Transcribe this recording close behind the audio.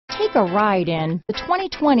Take a ride in the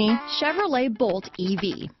 2020 Chevrolet Bolt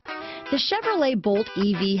EV. The Chevrolet Bolt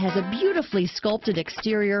EV has a beautifully sculpted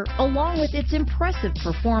exterior along with its impressive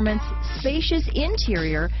performance, spacious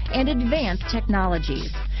interior, and advanced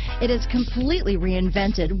technologies. It has completely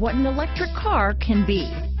reinvented what an electric car can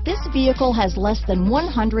be. This vehicle has less than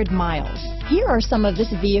 100 miles. Here are some of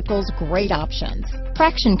this vehicle's great options: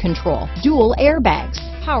 traction control, dual airbags,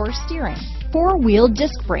 power steering, four-wheel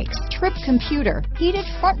disc brakes, trip computer, heated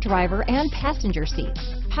front driver and passenger seats,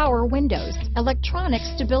 power windows, electronic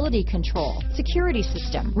stability control, security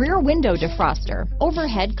system, rear window defroster,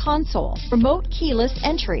 overhead console, remote keyless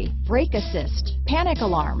entry, brake assist, panic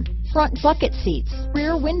alarm, front bucket seats,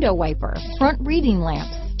 rear window wiper, front reading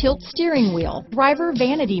lamps, tilt steering wheel, driver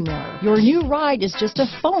vanity mirror. Your new ride is just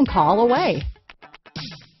a phone call away.